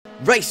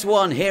Race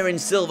 1 here in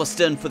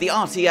Silverstone for the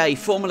RTA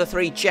Formula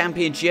 3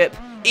 Championship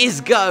is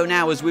go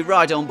now as we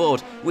ride on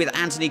board with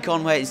Anthony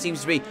Conway. It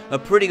seems to be a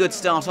pretty good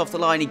start off the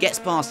line. He gets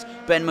past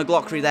Ben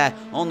McLaughlin there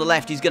on the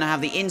left. He's going to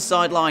have the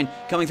inside line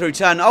coming through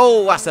turn.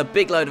 Oh, that's a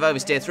big load of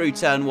oversteer through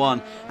turn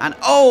 1. And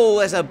oh,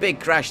 there's a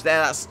big crash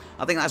there.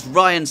 I think that's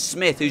Ryan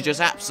Smith who's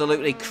just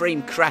absolutely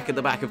cream crack at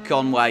the back of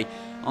Conway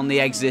on the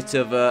exit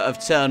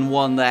of turn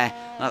 1 there.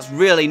 That's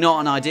really not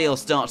an ideal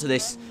start to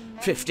this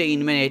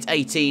 15-minute,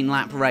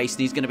 18-lap race,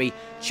 and he's going to be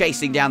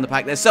chasing down the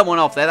pack. There's someone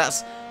off there.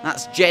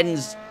 That's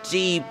Jen's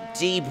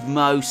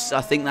Deebmos,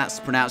 I think that's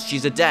pronounced.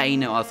 She's a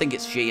Dane. I think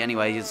it's she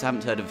anyway. I just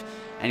haven't heard of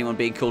anyone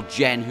being called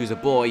Jen who's a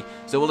boy,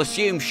 so we'll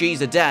assume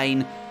she's a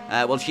Dane.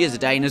 Well, she is a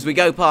Dane as we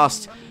go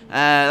past.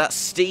 That's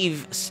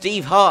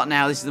Steve Hart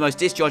now. This is the most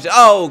disjointed.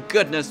 Oh,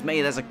 goodness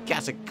me, there's a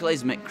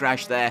cataclysmic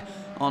crash there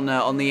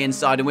on the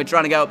inside, and we're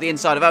trying to go up the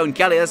inside of Owen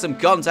Kelly. There's some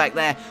contact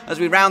there as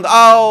we round.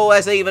 Oh,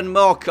 there's even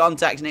more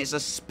contact, and it's a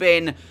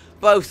spin.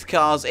 Both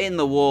cars in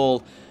the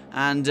wall,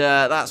 and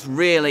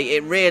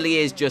it really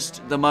is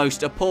just the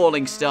most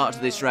appalling start to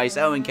this race.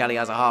 Owen Kelly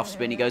has a half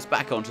spin. He goes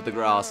back onto the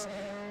grass.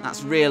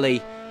 That's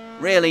really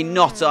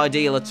not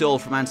ideal at all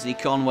from Anthony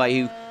Conway,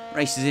 who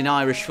races in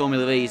Irish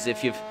Formula Vs.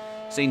 If you've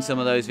seen some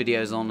of those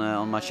videos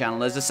on my channel,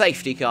 there's a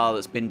safety car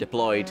that's been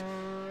deployed.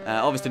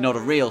 Obviously not a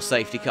real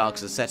safety car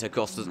because the Assetto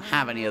Corsa doesn't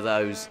have any of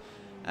those,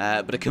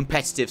 but a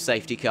competitive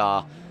safety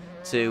car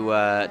to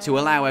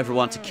allow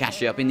everyone to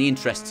catch up in the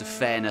interests of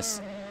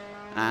fairness.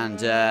 And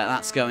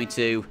that's going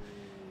to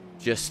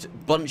just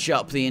bunch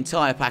up the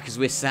entire pack as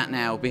we're sat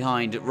now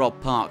behind Rob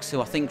Parks,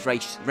 who I think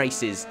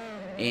races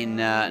in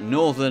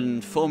Northern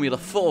Formula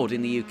Ford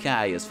in the UK,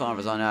 as far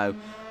as I know,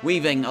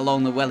 weaving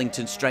along the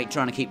Wellington Straight,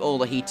 trying to keep all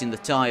the heat in the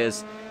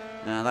tyres.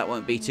 That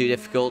won't be too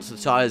difficult. The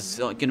tyres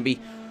are going to be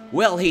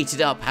well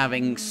heated up,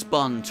 having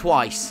spun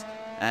twice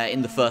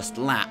in the first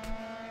lap.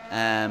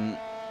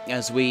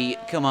 As we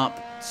come up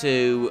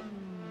to...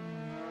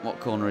 what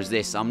corner is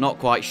this? I'm not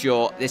quite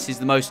sure. This is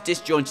the most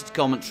disjointed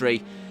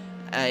commentary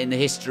in the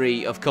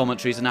history of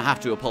commentaries, and I have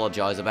to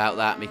apologise about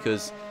that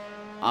because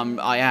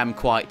I am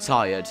quite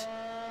tired.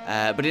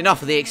 But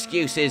enough of the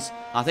excuses.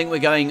 I think we're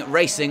going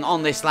racing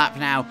on this lap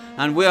now,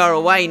 and we are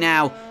away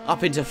now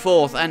up into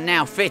 4th and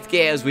now 5th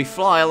gear as we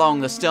fly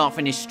along the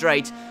start-finish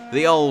straight,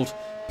 the old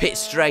pit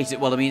straight.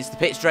 Well, I mean, it's the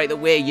pit straight that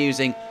we're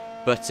using,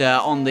 but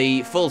on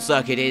the full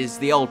circuit is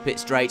the old pit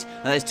straight.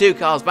 And there's two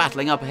cars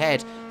battling up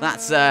ahead.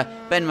 That's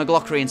Ben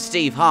McLaughlin and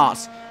Steve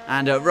Hart.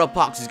 And Rob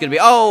Parks is going to be...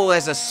 oh,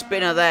 there's a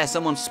spinner there.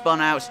 Someone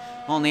spun out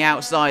on the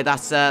outside.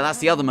 That's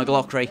the other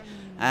McLaughlin.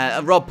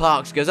 Rob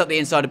Parks goes up the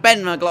inside of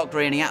Ben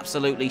McLaughlin, and he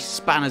absolutely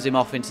spanners him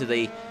off into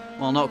the...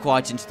 well, not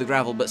quite into the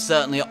gravel, but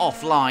certainly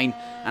offline.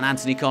 And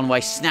Anthony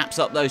Conway snaps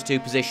up those two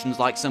positions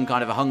like some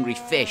kind of a hungry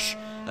fish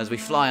as we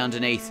fly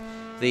underneath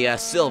the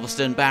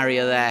Silverstone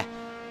barrier there,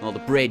 or the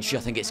bridge I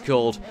think it's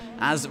called,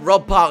 as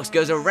Rob Parks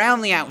goes around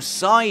the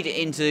outside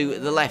into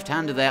the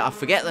left-hander there. I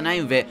forget the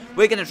name of it.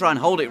 We're going to try and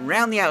hold it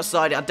round the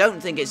outside. I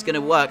don't think it's going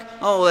to work.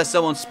 Oh, there's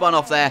someone spun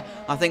off there.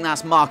 I think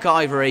that's Mark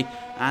Ivory.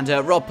 And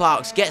Rob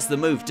Parks gets the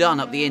move done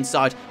up the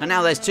inside. And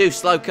now there's two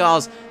slow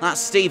cars.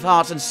 That's Steve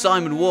Hart and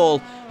Simon Wall,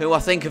 who I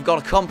think have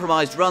got a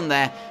compromised run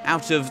there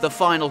out of the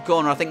final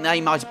corner. I think they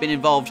might have been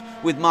involved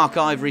with Mark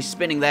Ivory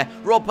spinning there.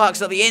 Rob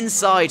Parks at the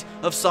inside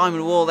of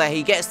Simon Wall there.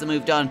 He gets the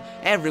move done.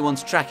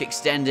 Everyone's track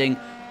extending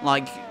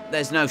like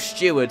there's no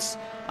stewards.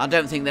 I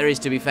don't think there is,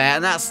 to be fair.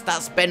 And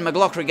that's Ben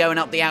McLaughlin going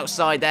up the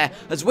outside there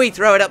as we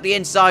throw it up the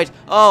inside.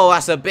 Oh,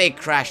 that's a big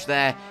crash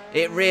there.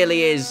 It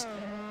really is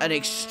an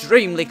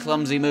extremely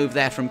clumsy move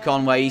there from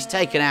Conway. He's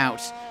taken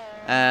out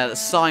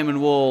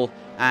Simon Wall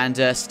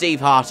and Steve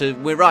Hart.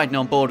 We're riding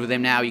on board with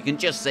him now. You can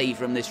just see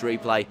from this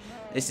replay,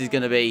 this is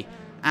going to be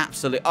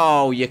absolutely...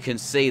 oh, you can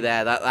see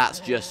there that's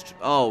just...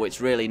 oh, it's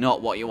really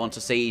not what you want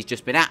to see. He's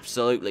just been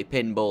absolutely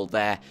pinballed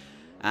there,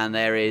 and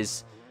there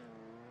is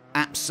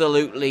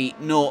absolutely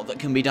naught that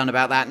can be done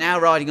about that. Now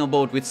riding on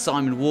board with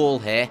Simon Wall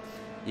here,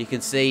 you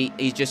can see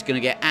he's just going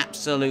to get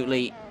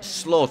absolutely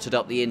slaughtered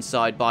up the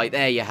inside by,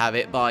 there you have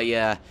it,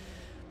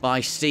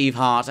 by Steve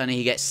Hart, and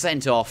he gets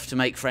sent off to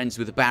make friends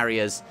with the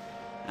barriers.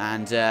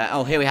 And,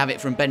 oh, here we have it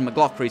from Ben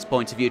McLaughlin's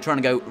point of view, trying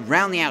to go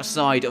round the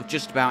outside of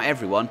just about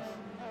everyone.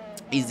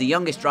 He's the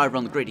youngest driver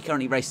on the grid. He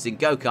currently races in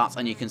go-karts,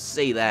 and you can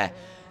see there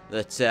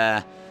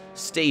that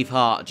Steve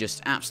Hart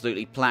just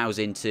absolutely ploughs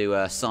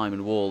into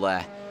Simon Wall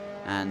there,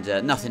 and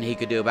nothing he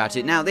could do about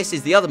it. Now, this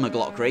is the other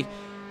McLaughlin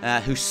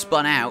who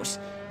spun out,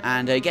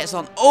 and gets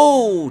on...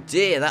 oh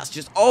dear, that's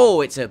just...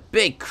 oh, it's a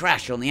big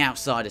crash on the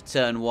outside of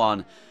turn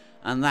 1.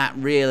 And that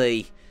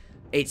really...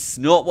 it's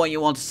not what you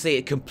want to see.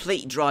 A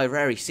complete driver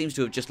error. He seems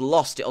to have just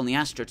lost it on the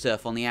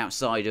AstroTurf on the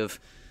outside of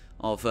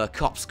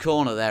Copse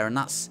Corner there. And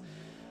that's...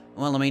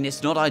 well, I mean,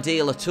 it's not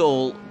ideal at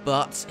all.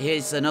 But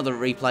here's another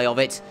replay of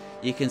it.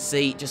 You can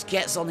see just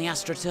gets on the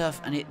AstroTurf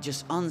and it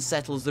just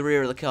unsettles the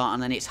rear of the car.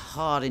 And then it's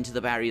hard into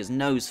the barriers,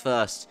 nose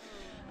first.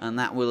 And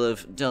that will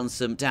have done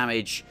some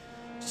damage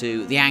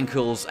to the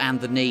ankles and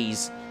the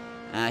knees.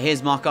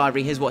 Here's Mark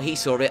Ivory, here's what he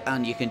saw of it,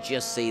 and you can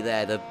just see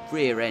there the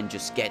rear end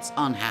just gets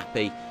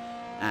unhappy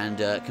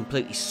and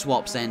completely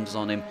swaps ends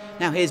on him.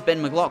 Now here's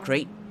Ben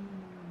McLaughlin,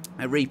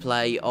 a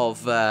replay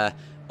of...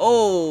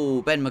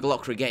 Ben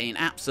McLaughlin getting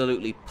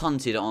absolutely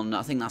punted on,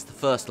 I think that's the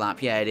first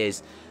lap, yeah it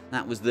is.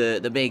 That was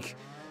the big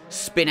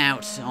spin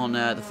out on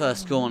the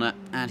first corner,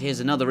 and here's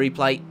another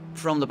replay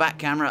from the back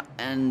camera,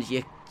 and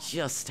you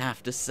just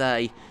have to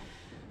say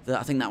that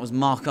I think that was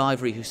Mark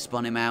Ivory who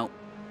spun him out,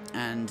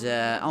 and,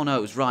 oh no,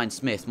 it was Ryan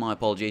Smith, my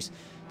apologies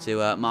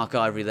to Mark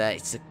Ivory there.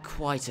 It's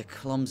quite a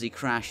clumsy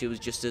crash, it was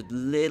just a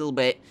little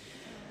bit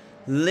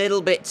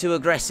too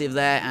aggressive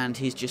there, and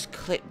he's just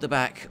clipped the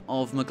back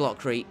of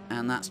McLaughlin,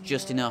 and that's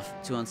just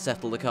enough to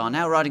unsettle the car.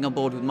 Now riding on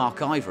board with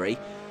Mark Ivory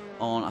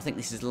on, I think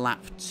this is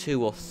lap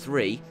 2 or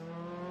 3,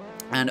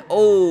 and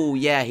oh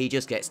yeah, he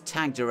just gets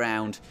tagged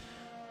around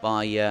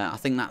by, I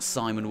think that's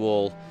Simon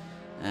Wall.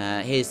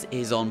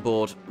 Here's on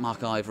board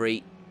Mark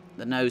Ivory,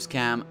 the nose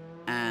cam,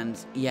 and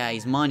yeah,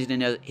 he's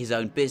minding his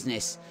own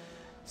business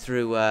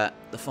through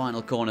the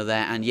final corner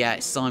there, and yeah,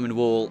 it's Simon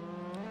Wall.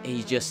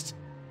 He's just...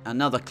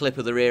 another clip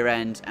of the rear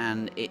end,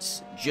 and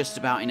it's just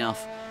about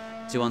enough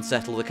to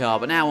unsettle the car.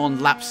 But now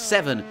on lap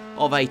 7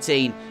 of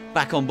 18,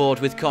 back on board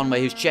with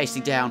Conway, who's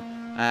chasing down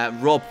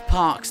Rob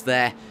Parks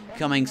there,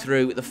 coming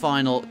through the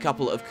final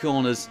couple of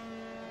corners.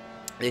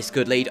 This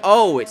could lead...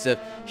 oh, it's a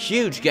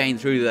huge gain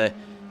through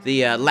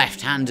the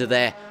left-hander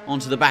there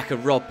onto the back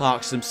of Rob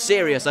Parks. Some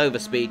serious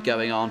overspeed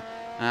going on.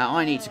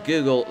 I need to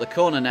Google the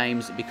corner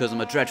names because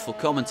I'm a dreadful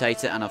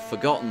commentator and I've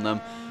forgotten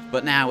them.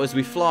 But now, as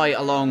we fly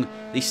along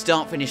the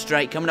start-finish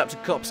straight, coming up to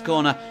Copse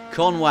Corner,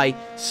 Conway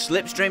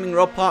slipstreaming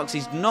Rob Parks.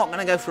 He's not going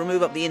to go for a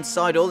move up the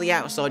inside or the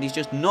outside. He's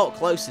just not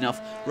close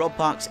enough. Rob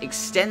Parks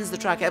extends the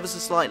track ever so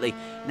slightly.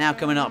 Now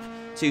coming up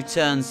to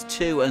turns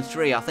 2 and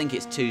 3. I think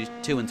it's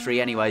 2 and 3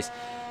 anyways.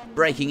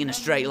 Braking in a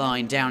straight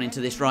line down into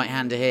this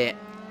right-hander here,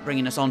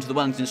 bringing us onto the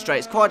Wellington Straight.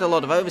 It's quite a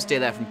lot of oversteer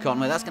there from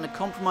Conway. That's going to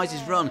compromise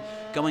his run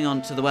going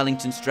on to the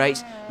Wellington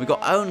Straight. We've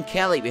got Owen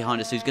Kelly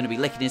behind us, who's going to be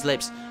licking his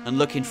lips and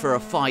looking for a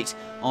fight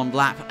on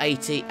lap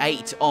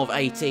 88 of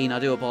 18. I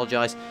do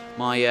apologise.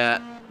 My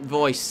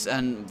voice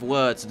and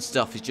words and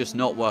stuff is just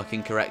not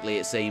working correctly,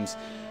 it seems.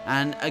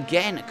 And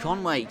again,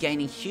 Conway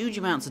gaining huge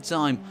amounts of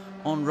time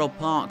on Rob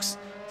Parks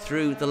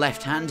through the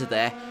left-hander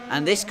there.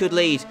 And this could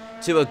lead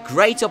to a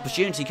great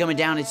opportunity coming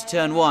down into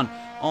turn 1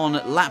 on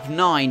lap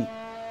 9.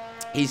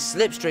 He's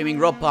slipstreaming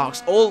Rob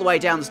Parks all the way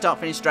down the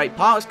start-finish straight.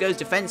 Parks goes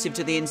defensive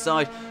to the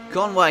inside.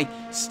 Conway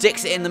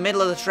sticks it in the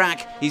middle of the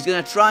track. He's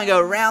going to try and go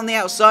around the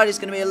outside. It's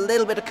going to be a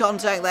little bit of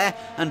contact there.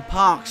 And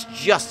Parks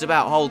just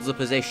about holds the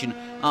position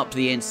up to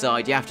the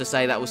inside. You have to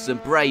say that was some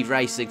brave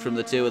racing from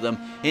the two of them.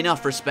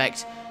 Enough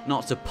respect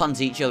not to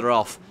punt each other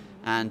off.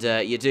 And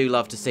you do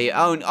love to see it.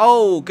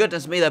 Oh,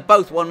 goodness me, they're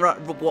both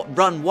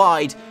run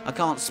wide. I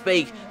can't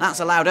speak. That's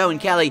allowed Owen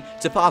Kelly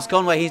to pass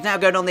Conway. He's now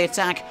going on the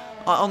attack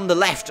on the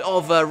left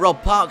of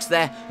Rob Parks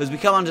there as we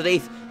come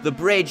underneath the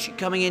bridge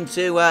coming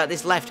into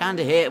this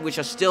left-hander here, which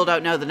I still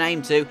don't know the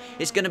name to.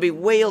 It's going to be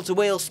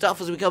wheel-to-wheel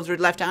stuff as we come through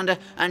the left-hander,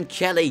 and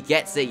Kelly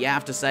gets it. You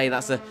have to say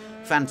that's a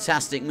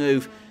fantastic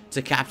move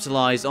to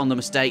capitalise on the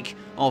mistake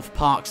of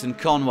Parks and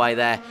Conway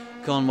there.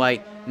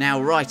 Conway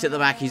now right at the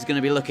back. He's going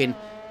to be looking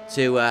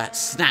to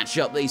snatch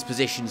up these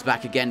positions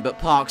back again, but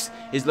Parks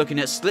is looking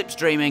at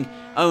slipstreaming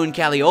Owen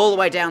Kelly all the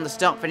way down the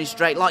start-finish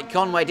straight like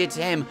Conway did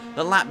to him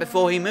the lap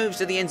before. He moves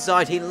to the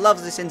inside. He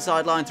loves this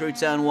inside line through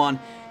turn 1.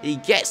 He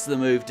gets the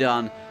move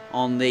done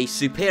on the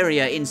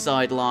superior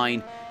inside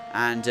line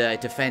and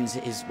defends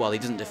his... well, he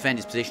doesn't defend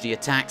his position, he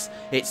attacks.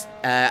 It's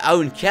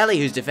Owen Kelly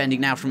who's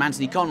defending now from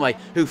Anthony Conway,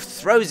 who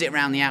throws it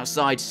around the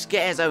outside,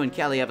 scares Owen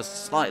Kelly ever so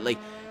slightly,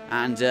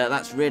 and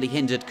that's really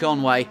hindered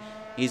Conway.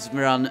 He's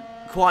run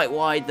quite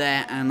wide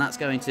there, and that's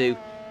going to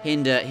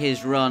hinder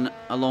his run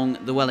along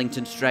the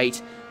Wellington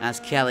Straight as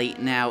Kelly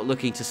now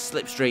looking to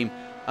slipstream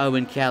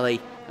Owen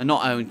Kelly,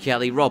 not Owen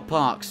Kelly, Rob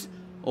Parks,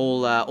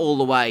 all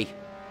the way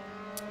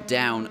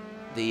down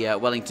the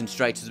Wellington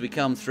Straight as we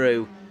come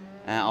through.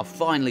 I've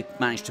finally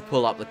managed to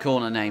pull up the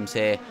corner names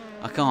here.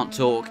 I can't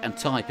talk and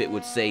type, it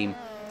would seem.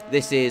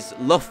 This is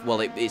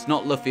it's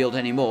not Luffield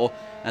anymore,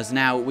 as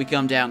now we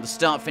come down the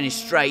start-finish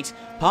straight.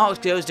 Parks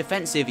goes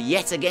defensive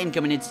yet again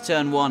coming into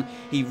turn 1.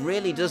 He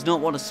really does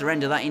not want to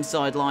surrender that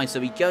inside line, so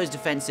he goes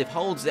defensive,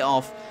 holds it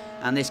off,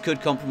 and this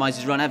could compromise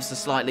his run ever so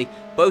slightly.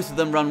 Both of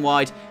them run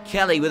wide.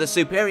 Kelly with a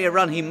superior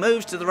run. He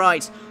moves to the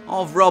right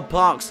of Rob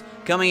Parks.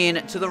 Coming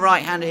in to the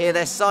right-hander here,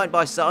 they're side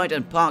by side,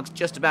 and Parks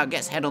just about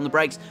gets head on the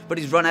brakes, but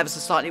he's run ever so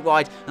slightly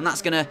wide, and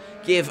that's going to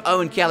give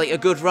Owen Kelly a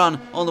good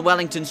run on the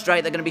Wellington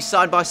Straight. They're going to be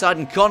side by side,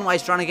 and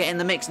Conway's trying to get in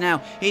the mix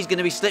now. He's going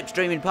to be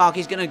slipstreaming Park.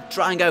 He's going to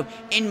try and go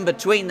in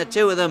between the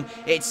two of them.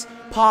 It's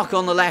Park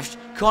on the left,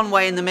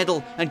 Conway in the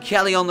middle, and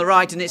Kelly on the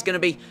right, and it's going to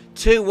be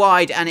too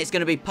wide, and it's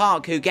going to be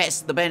Park who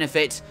gets the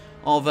benefit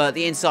of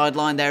the inside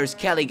line there, as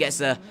Kelly gets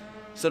a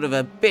sort of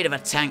a bit of a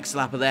tank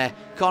slapper there.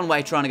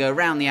 Conway trying to go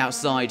around the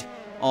outside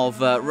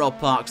of Rob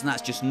Parks, and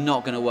that's just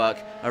not going to work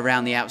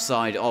around the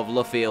outside of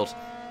Luffield.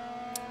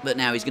 But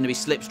now he's going to be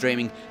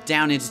slipstreaming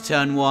down into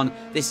turn 1.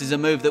 This is a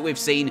move that we've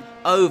seen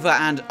over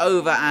and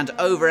over and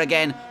over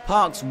again.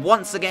 Parks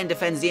once again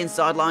defends the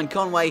inside line.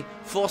 Conway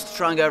forced to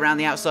try and go around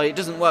the outside. It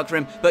doesn't work for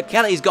him, but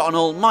Kelly's got an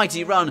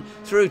almighty run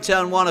through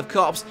turn 1 of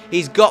Copse.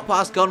 He's got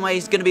past Conway.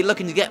 He's going to be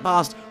looking to get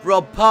past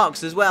Rob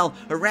Parks as well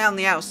around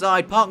the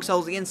outside. Parks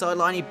holds the inside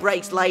line. He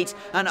breaks late,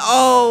 and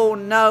oh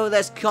no,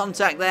 there's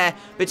contact there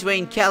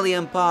between Kelly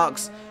and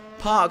Parks.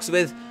 Parks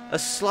with a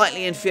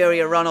slightly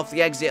inferior run off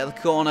the exit of the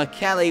corner.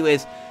 Kelly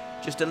with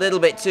just a little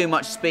bit too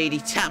much speed. He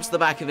taps the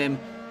back of him,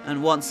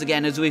 and once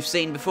again, as we've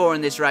seen before in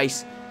this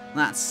race,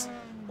 that's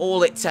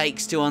all it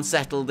takes to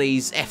unsettle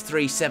these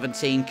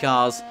F317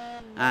 cars,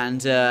 and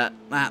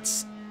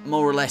that's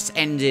more or less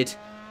ended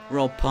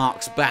Rob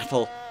Parks'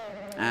 battle,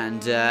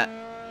 and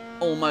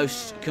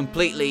almost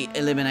completely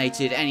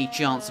eliminated any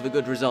chance of a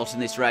good result in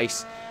this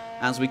race,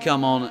 as we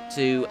come on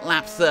to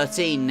lap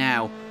 13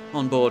 now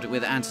on board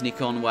with Anthony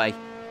Conway.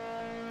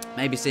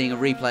 Maybe seeing a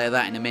replay of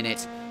that in a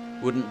minute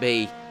wouldn't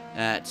be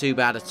too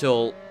bad at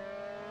all.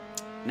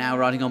 Now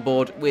riding on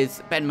board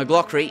with Ben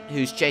McLaughlin,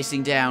 who's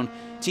chasing down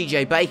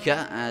TJ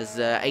Baker as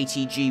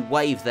ATG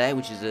Wave there,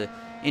 which is an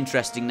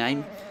interesting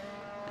name.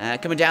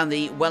 Coming down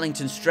the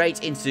Wellington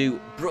Straight into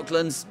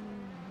Brooklands,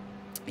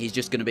 he's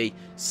just going to be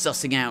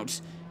sussing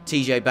out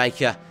TJ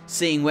Baker,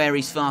 seeing where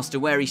he's faster,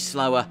 where he's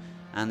slower,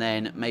 and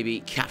then maybe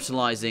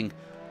capitalising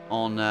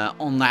on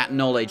that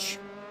knowledge.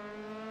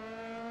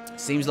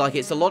 Seems like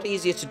it's a lot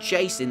easier to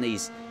chase in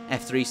these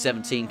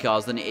F317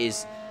 cars than it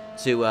is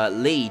to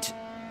lead,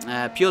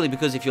 purely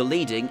because if you're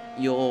leading,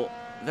 you're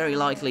very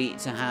likely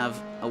to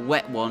have a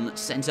wet one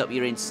sent up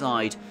your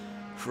inside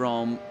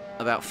from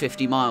about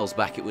 50 miles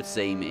back, it would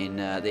seem, in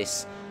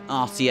this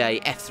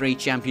RTA F3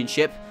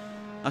 Championship.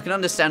 I can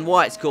understand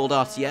why it's called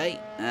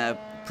RTA.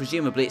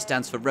 Presumably it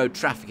stands for Road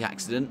Traffic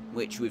Accident,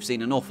 which we've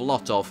seen an awful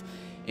lot of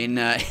in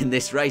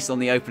this race on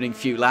the opening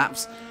few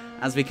laps.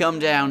 As we come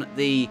down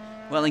the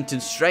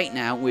Wellington Straight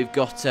now, we've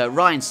got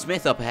Ryan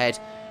Smith up ahead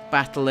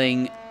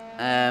battling.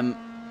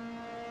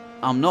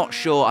 I'm not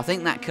sure. I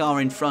think that car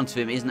in front of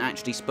him isn't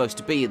actually supposed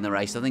to be in the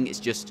race. I think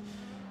it's just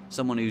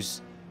someone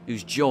who's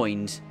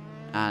joined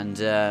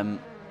and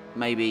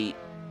maybe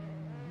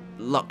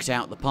lucked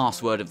out the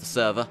password of the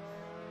server.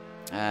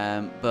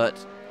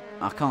 But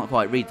I can't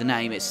quite read the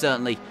name. It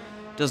certainly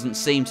doesn't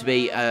seem to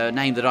be a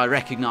name that I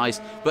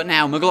recognise. But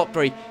now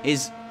McLaughlin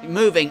is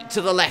moving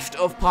to the left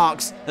of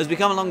Parks as we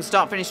come along the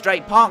start-finish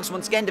straight. Parks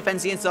once again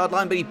defends the inside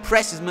line, but he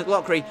presses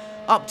McLaughlin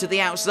up to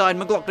the outside.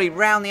 McLaughlin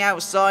round the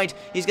outside.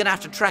 He's going to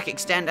have to track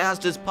extend, as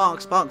does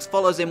Parks. Parks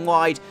follows him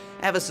wide,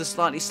 ever so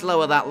slightly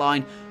slower that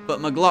line, but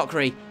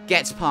McLaughlin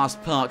gets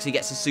past Parks. He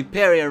gets a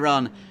superior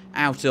run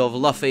out of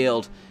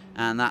Luffield,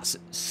 and that's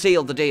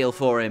sealed the deal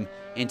for him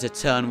into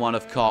turn 1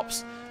 of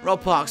Copse.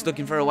 Rob Parks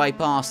looking for a way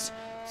past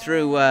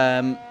through,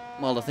 well,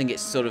 I think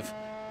it's sort of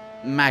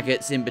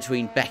maggots in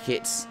between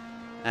Beckett's,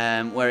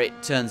 where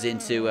it turns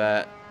into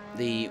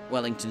the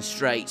Wellington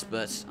Straight,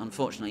 but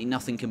unfortunately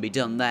nothing can be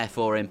done there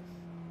for him.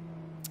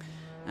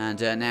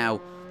 And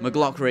now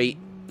McLaughlin,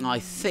 I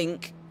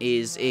think,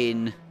 is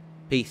in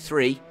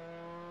P3.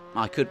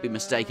 I could be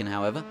mistaken,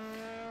 however.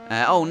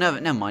 Oh, no,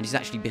 never mind, he's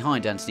actually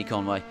behind Anthony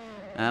Conway.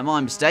 My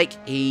mistake,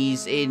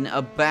 he's in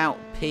about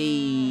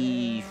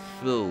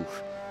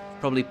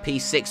probably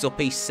P6 or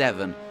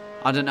P7.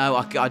 I don't know,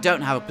 I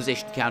don't have a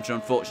position counter,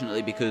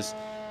 unfortunately, because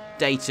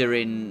data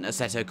in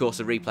Assetto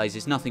Corsa replays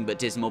is nothing but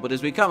dismal. But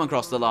as we come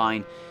across the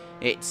line,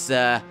 it's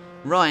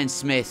Ryan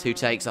Smith who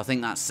takes, I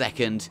think that's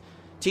second,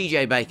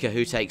 TJ Baker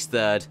who takes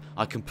third.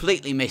 I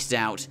completely missed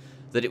out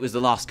that it was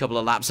the last couple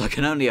of laps. I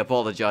can only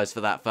apologise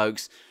for that,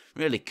 folks.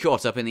 Really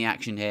caught up in the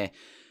action here.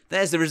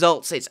 There's the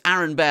results. It's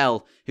Aaron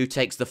Bell who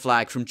takes the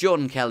flag from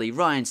Jordan Kelly,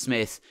 Ryan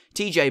Smith,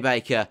 TJ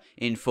Baker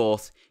in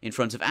fourth, in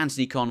front of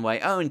Anthony Conway,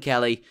 Owen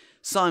Kelly,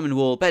 Simon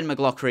Wall, Ben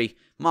McLaughlin,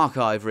 Mark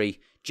Ivory,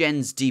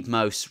 Jens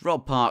Diepmoos,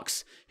 Rob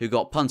Parks, who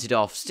got punted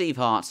off, Steve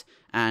Hart,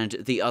 and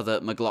the other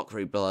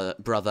McLaughlin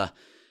brother.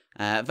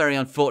 Very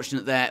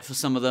unfortunate there for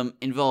some of them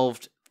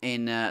involved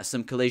in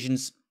some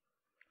collisions.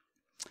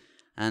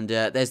 And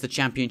there's the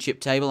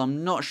championship table.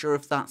 I'm not sure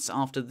if that's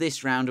after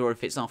this round or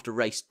if it's after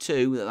race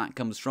 2 that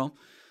comes from.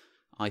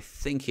 I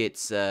think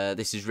it's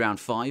this is round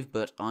 5,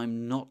 but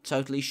I'm not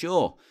totally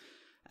sure.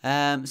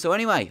 So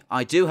anyway,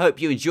 I do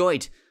hope you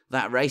enjoyed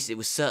that race. It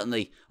was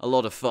certainly a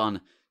lot of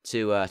fun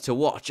to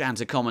watch and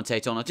to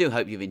commentate on. I do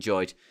hope you've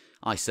enjoyed.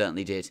 I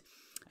certainly did.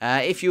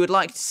 If you would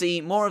like to see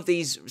more of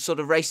these sort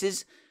of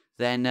races,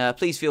 then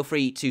please feel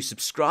free to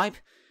subscribe.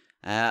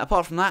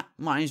 Apart from that,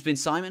 my name's been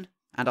Simon,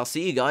 and I'll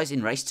see you guys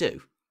in race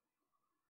 2.